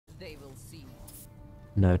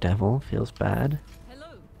No devil feels bad.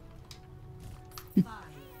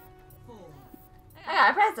 I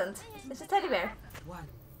got a present. It's a teddy bear.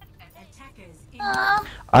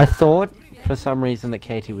 I thought for some reason that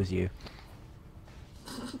Katie was you.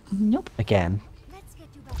 Nope. Again. Read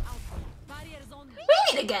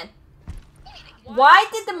it again. Why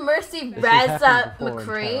did the Mercy This res has happened before in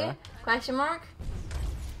McCree? Terra. Question mark.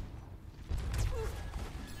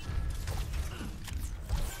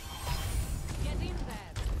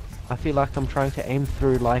 I feel like I'm trying to aim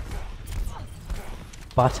through like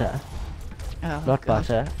butter. Oh, Not God.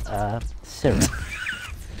 butter, syrup.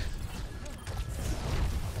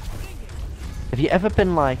 Have you ever had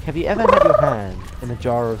your hand in a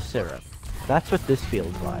jar of syrup? That's what this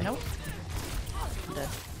feels like. Nope.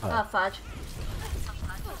 Oh, fudge.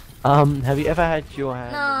 Have you ever had your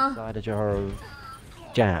hand No. inside a jar of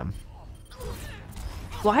jam?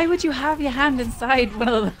 Why would you have your hand inside one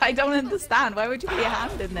of them? I don't understand. Why would you put your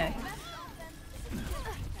hand in there?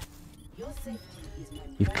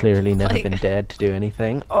 You've clearly never Like- been dared to do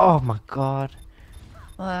anything. Oh my god.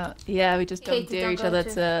 Well, yeah, we just don't Katie, dare don't each go other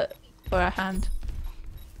to- to for our hand.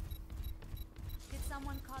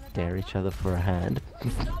 Dare each other for a hand.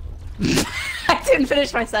 I didn't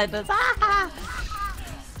finish my sentence. Ah!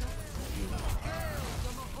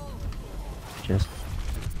 Just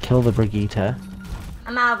kill the Brigitte.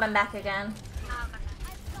 I'm out of my back again.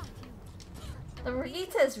 The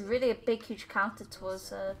Brigitte is really a big, huge counter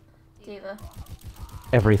towards Diva.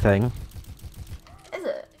 Everything. Is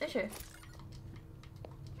it? Is she?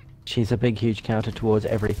 She's a big, huge counter towards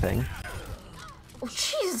everything. Oh,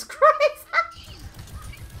 Jesus Christ!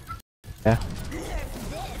 Yeah.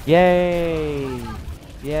 Yay!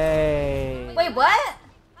 Yay! Wait, what?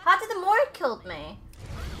 How did the Moor killed me?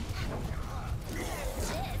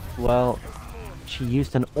 Well, she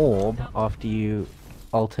used an orb after you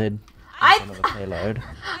altered I one of the payload.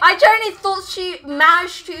 I genuinely thought she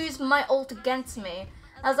managed to use my ult against me.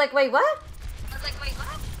 I was like, wait, what?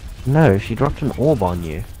 No, she dropped an orb on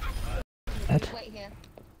you. What? Wait here.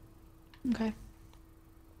 Okay.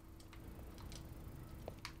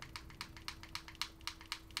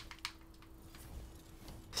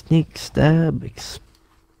 Sneak, stab,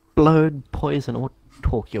 explode, poison, or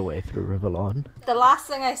talk your way through Rivellon. The last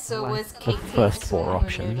thing I saw Like was the Katie first four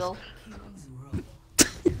swinging a options. noodle.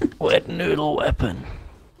 Wet noodle weapon.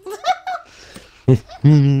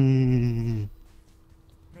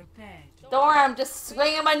 Don't worry, I'm just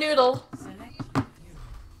swinging my noodle.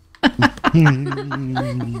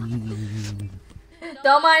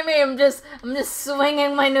 Don't mind me, I'm just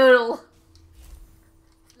swinging my noodle.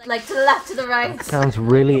 Like to the left, to the right. Sounds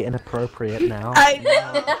really inappropriate now. I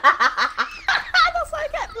know. That's why I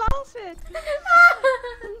kept laughing.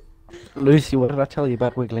 Lucy, what did I tell you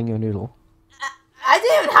about wiggling your noodle? I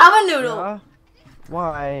didn't even have a noodle. Yeah?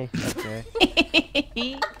 Why? Okay.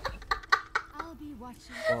 I'll be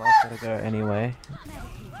watching. Well, I've gotta go anyway.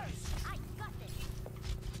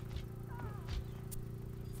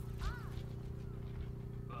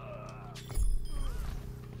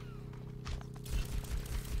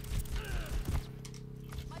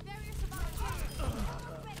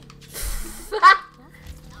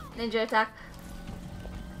 Ninja attack.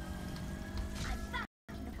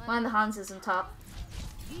 One of the Hans is on top.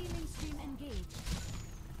 Healing stream engaged.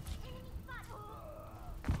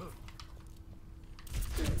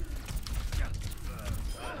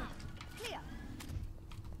 Clear.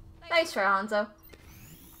 Nice try, Hanzo.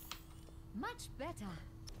 Much better.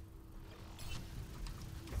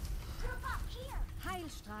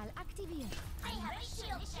 Heilstrahl aktiviert. I have a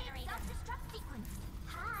shield generator. Self-destruct sequence.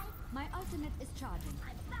 Hi. My ultimate is charging.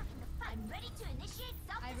 I'm back in the fight. I'm ready to initiate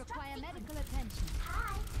self-destruct I require sequence. medical attention.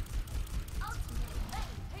 Hi. Ultimate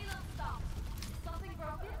ready. Payload stop. Something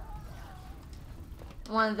broken?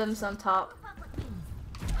 One of them's on top.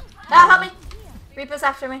 Ah, help me! Reaper's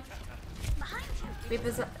after me. Behind you.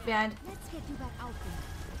 Reaper's behind. Let's get you back out there.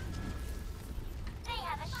 They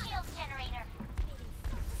have a shield generator.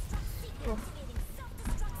 Cool.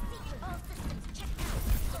 Self-destruct sequence. All systems checked out.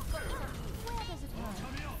 Where does it hurt?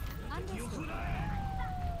 Understood.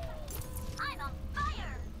 I'm on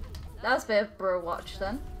fire. That was a bit of Overwatch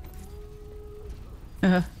then.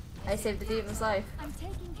 Uh, I saved the Diva's life. I'm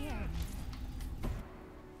taking care of it.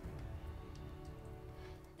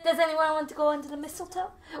 Does anyone want to go under the mistletoe?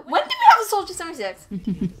 When did we have a Soldier 76?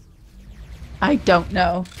 I don't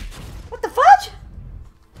know. What the fudge?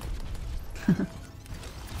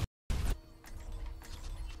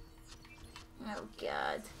 Oh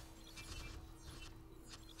god.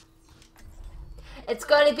 It's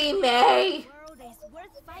gonna be May! World is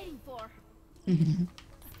worth fighting for.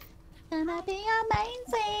 Gonna be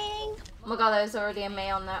amazing. my god, there's already a May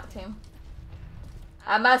on that team.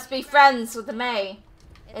 I must be friends with the May.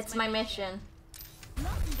 It's my mission.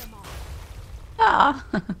 Ah.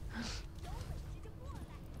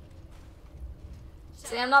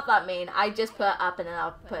 See, I'm not that mean. I just put it up and then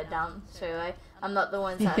I'll put it down. So I'm not the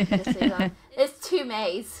one that just say that. It's 2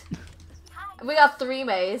 Mays. We got 3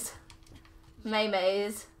 Mays.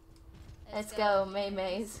 Mays. Let's go,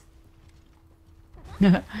 Mays.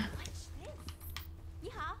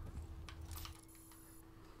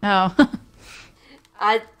 Oh.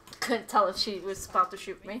 I couldn't tell if she was about to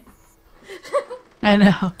shoot me. I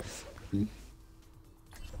know. You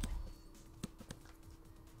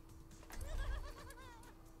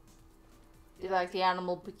like the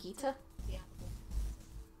animal Brigitte?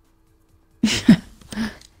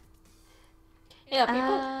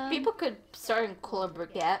 Yeah, people could start and call her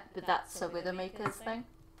Brigitte, but that's a Widowmaker's thing.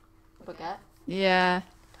 Brigitte. Yeah.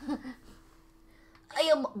 I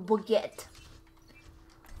am Brigitte.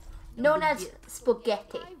 Known as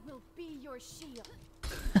Spaghetti. I will be your shield.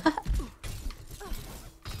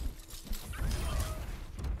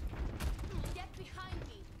 Get behind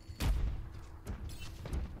me.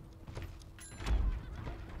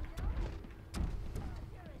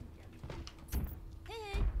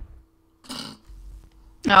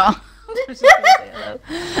 Oh.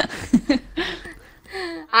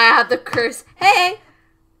 I have the curse. Hey!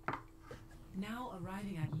 Now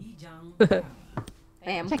arriving at Yijiang. I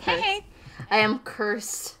am cursed. Hey. I am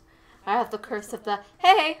cursed. I have the curse of the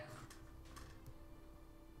hey.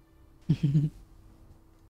 And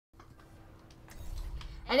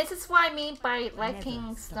this is what I mean by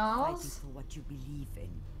liking snows. For what you believe in.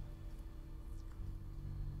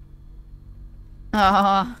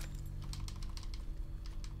 Oh.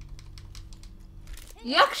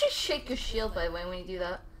 You actually shake your shield by the way when you do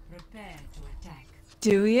that. Prepare to attack.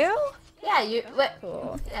 Do you? Yeah, you. Wait.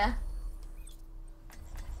 Cool. Yeah.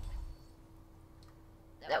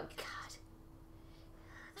 Oh god.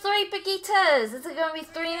 3 baguettes! Is it gonna be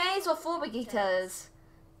 3 nays or 4 baguettes?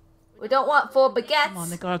 We don't want 4 baguettes. Come on,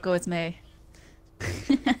 the girl goes me.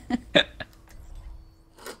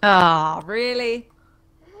 Oh, really?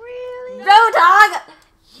 Really? Roadhog!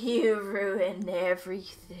 You ruined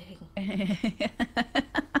everything. I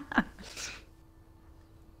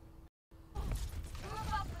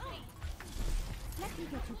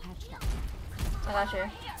got you.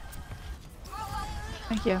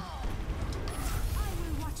 Thank you. I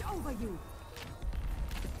will watch over you.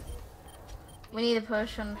 We need a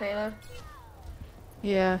push on the payload.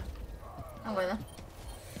 Yeah. I'm with it.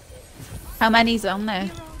 How many's on there?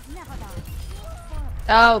 Heroes never die.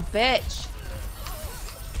 Oh, bitch.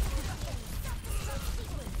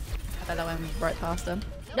 I bet that went right past him.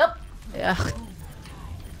 Nope. Yeah. I'm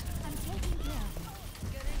taking care.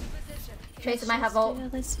 Tracer might have ult.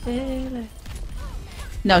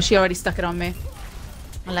 No, she already stuck it on me.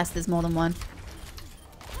 Unless there's more than one.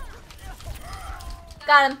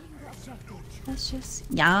 Got him. Let's just...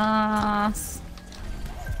 Yes.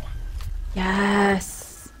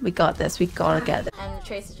 Yes. We got this. We gotta get it. And the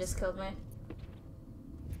Tracer just killed me.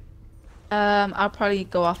 I'll probably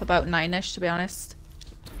go off about 9ish, to be honest.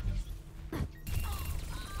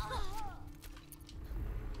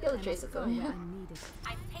 Kill the Tracer for me.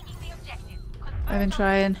 I've been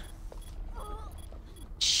trying.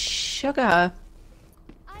 Sugar.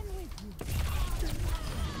 I'm with you.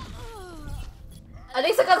 At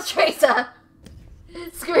least I got the Tracer.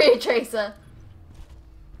 Screw you, Tracer.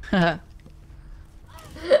 A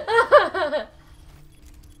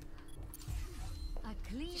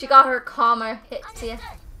clean She got her calmer hits, yeah.